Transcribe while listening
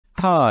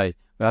Hi,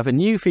 we have a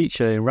new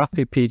feature in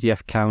Rapid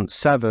PDF Count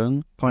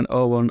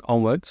 7.01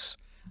 onwards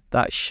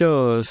that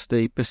shows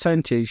the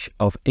percentage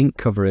of ink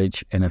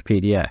coverage in a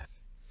PDF.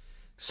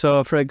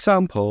 So for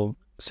example,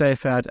 say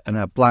if I had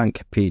a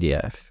blank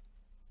PDF,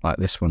 like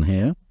this one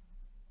here,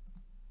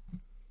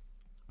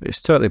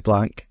 it's totally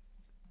blank,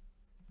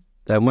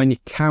 then when you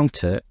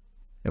count it,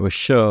 it will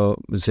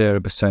show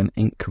 0%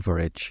 ink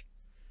coverage.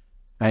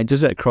 And it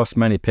does it across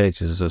many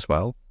pages as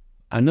well.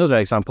 Another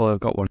example, I've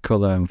got one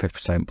colour and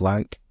 50%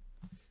 blank.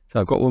 So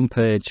I've got one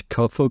page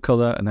full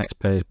colour and next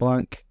page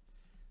blank.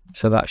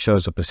 So that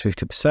shows up as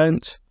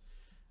 50%.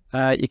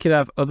 You can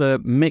have other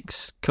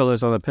mixed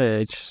colours on a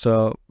page.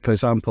 So for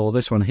example,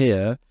 this one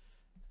here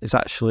is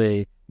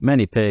actually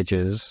many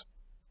pages.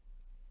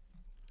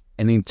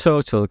 And in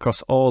total,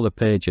 across all the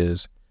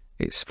pages,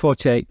 it's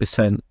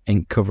 48%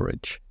 ink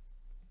coverage.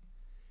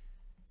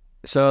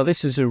 So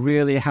this is a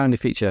really handy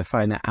feature,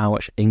 finding out how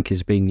much ink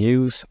is being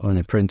used on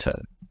a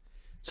printer.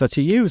 So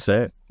to use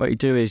it, what you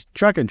do is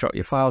drag and drop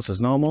your files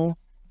as normal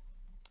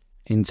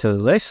into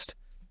the list,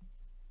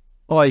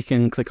 or you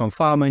can click on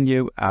File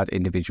menu, add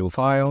individual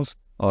files,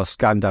 or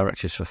scan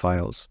directories for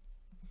files.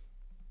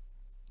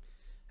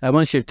 And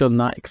once you've done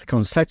that, you click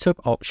on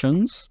Setup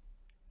Options.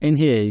 In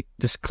here, you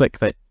just click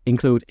the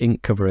Include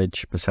Ink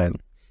Coverage %.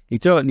 You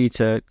don't need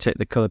to take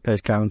the colour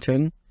page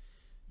counting,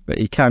 but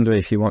you can do it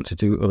if you want to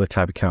do other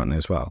type of counting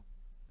as well.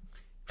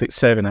 Click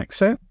Save and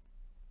Exit,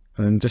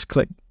 and then just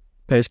click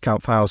Page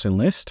Count Files in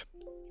List.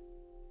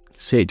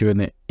 See it doing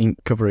the ink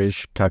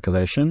coverage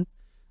calculation,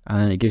 and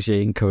then it gives you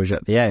ink coverage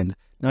at the end.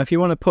 Now, if you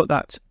want to put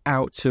that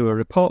out to a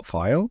report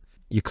file,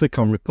 you click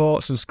on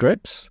Reports and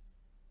Scripts,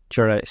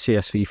 generate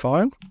CSV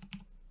file,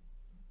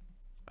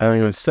 and you're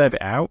going to save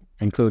it out,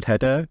 include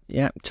header,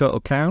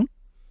 total count,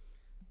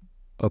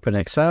 open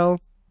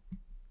Excel.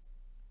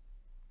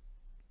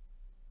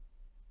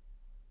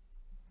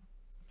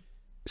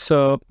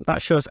 So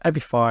that shows every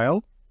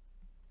file,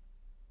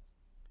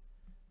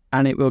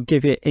 and it will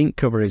give you ink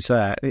coverage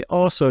there. It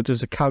also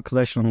does a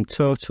calculation on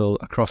total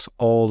across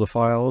all the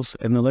files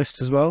in the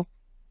list as well.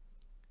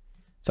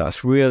 So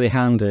that's really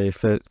handy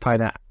for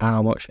finding out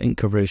how much ink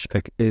coverage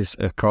is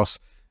across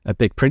a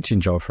big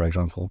printing job, for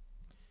example.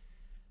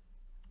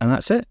 And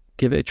that's it.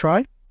 Give it a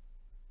try.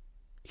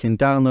 You can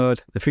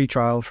download the free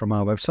trial from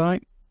our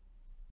website.